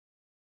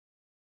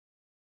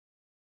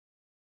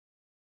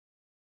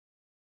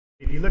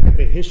If you look at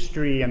the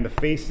history and the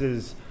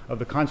faces of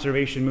the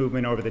conservation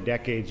movement over the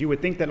decades, you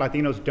would think that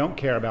Latinos don't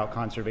care about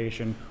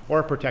conservation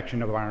or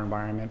protection of our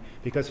environment,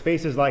 because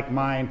faces like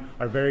mine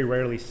are very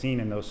rarely seen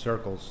in those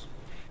circles.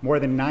 More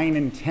than 9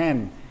 in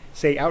 10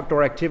 say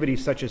outdoor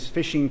activities such as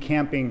fishing,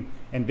 camping,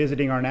 and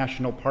visiting our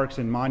national parks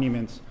and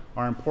monuments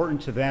are important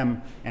to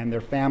them and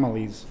their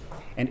families.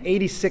 And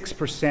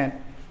 86%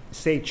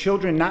 say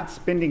children not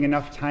spending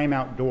enough time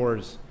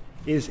outdoors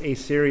is a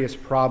serious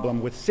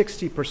problem, with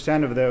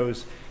 60% of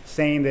those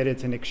saying that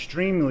it's an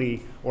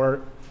extremely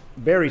or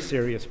very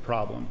serious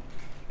problem.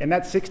 And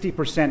that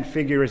 60%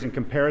 figure is in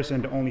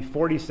comparison to only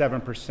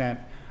 47%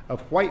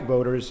 of white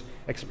voters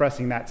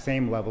expressing that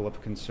same level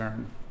of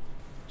concern.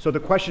 So the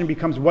question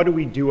becomes, what do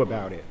we do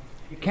about it?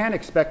 You can't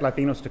expect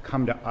Latinos to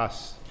come to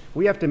us.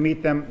 We have to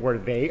meet them where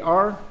they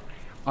are,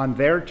 on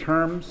their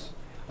terms,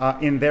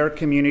 in their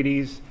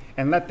communities,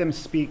 and let them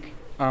speak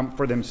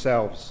for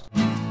themselves.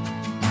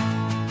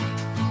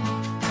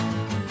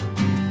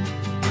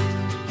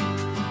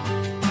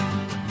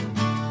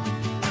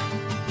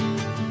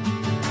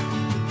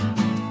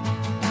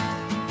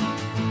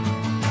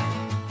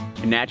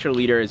 A natural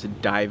leader is a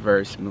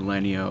diverse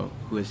millennial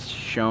who has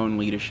shown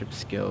leadership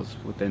skills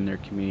within their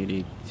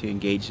community to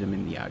engage them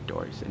in the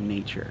outdoors and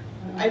nature.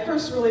 I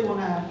first really want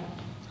to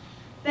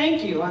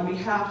thank you on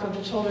behalf of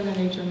the Children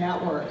in Nature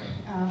Network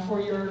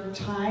for your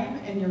time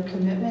and your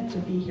commitment to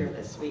be here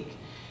this week,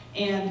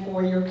 and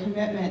for your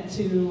commitment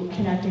to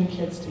connecting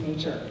kids to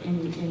nature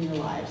in your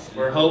lives.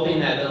 We're hoping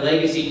that the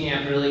Legacy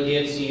Camp really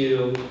gives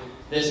you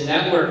this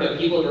network of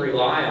people to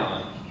rely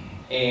on,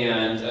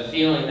 and a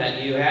feeling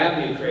that you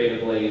have new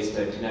creative ways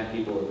to connect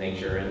people with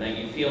nature, and that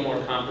you feel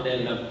more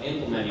confident in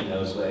implementing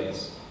those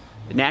ways.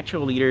 The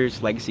Natural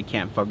Leaders Legacy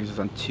Camp focuses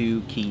on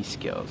 2 key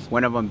skills,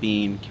 one of them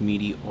being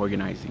community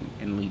organizing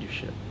and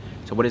leadership.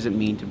 So what does it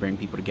mean to bring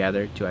people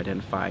together to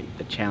identify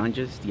the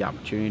challenges, the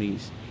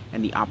opportunities,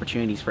 and the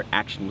opportunities for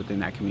action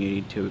within that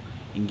community to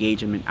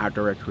engage them in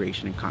outdoor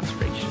recreation and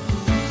conservation?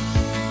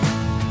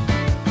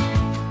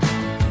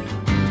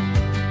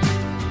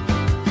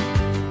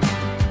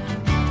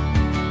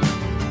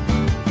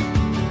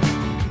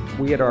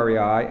 We at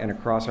REI and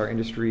across our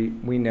industry,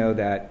 we know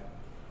that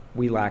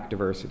we lack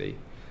diversity,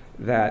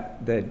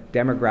 that the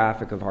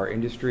demographic of our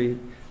industry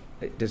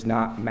does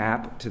not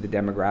map to the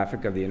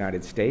demographic of the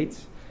United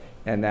States,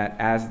 and that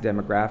as the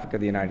demographic of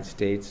the United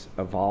States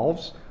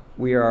evolves,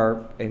 we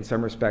are, in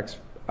some respects,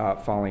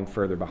 falling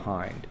further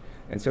behind.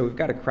 And so we've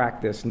got to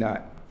crack this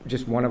nut.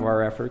 Just one of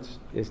our efforts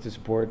is to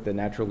support the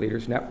Natural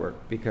Leaders Network,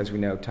 because we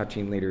know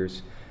touching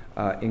leaders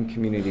in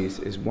communities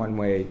is one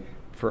way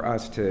for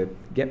us to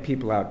get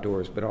people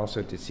outdoors, but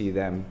also to see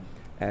them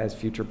as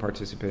future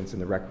participants in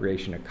the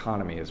recreation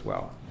economy as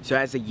well. So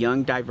as a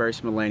young,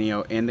 diverse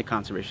millennial in the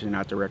conservation and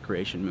outdoor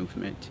recreation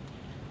movement,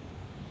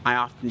 I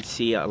often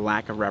see a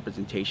lack of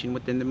representation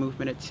within the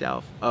movement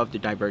itself of the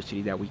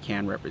diversity that we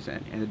can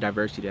represent and the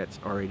diversity that's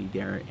already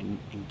there and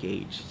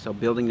engaged. So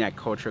building that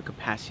cultural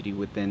capacity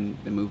within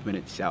the movement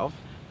itself,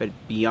 but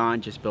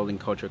beyond just building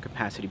cultural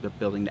capacity, but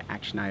building the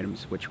action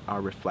items which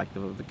are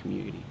reflective of the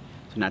community.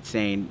 So not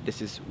saying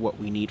this is what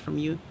we need from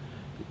you,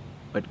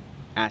 but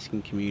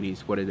asking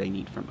communities what do they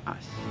need from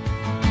us.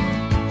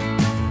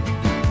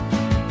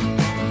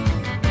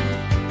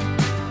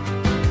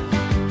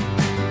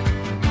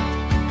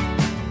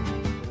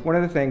 One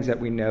of the things that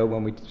we know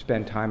when we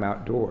spend time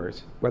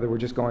outdoors, whether we're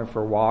just going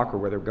for a walk or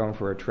whether we're going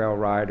for a trail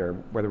ride or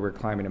whether we're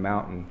climbing a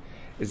mountain,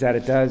 is that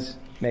it does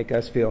make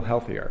us feel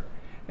healthier.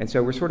 And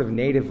so we're sort of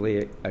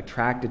natively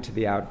attracted to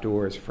the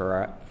outdoors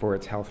for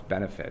its health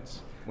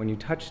benefits. When you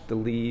touch the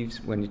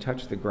leaves, when you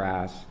touch the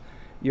grass,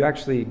 you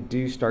actually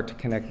do start to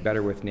connect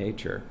better with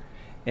nature,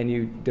 and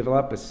you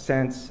develop a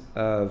sense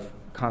of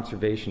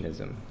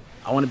conservationism.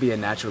 I want to be a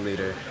natural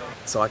leader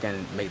so I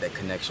can make that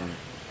connection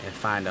and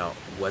find out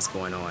what's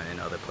going on in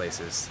other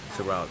places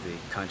throughout the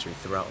country,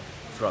 throughout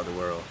the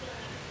world.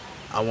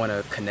 I want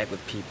to connect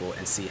with people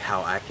and see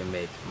how I can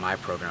make my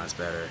programs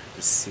better,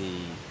 to see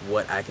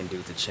what I can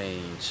do to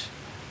change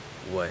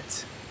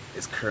what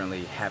is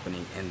currently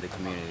happening in the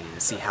community, to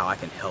see how I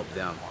can help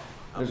them.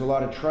 There's a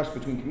lot of trust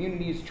between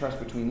communities, trust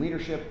between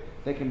leadership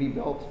that can be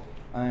built,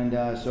 and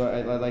so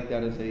I like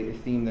that as a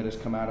theme that has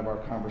come out of our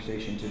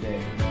conversation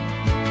today.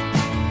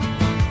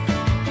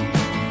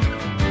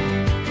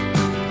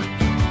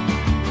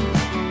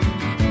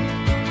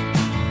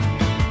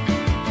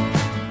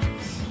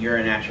 You're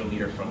a natural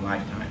leader for a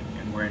lifetime,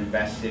 and we're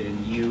invested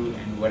in you,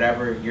 and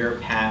whatever your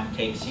path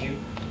takes you,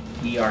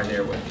 we are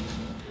there with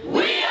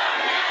you.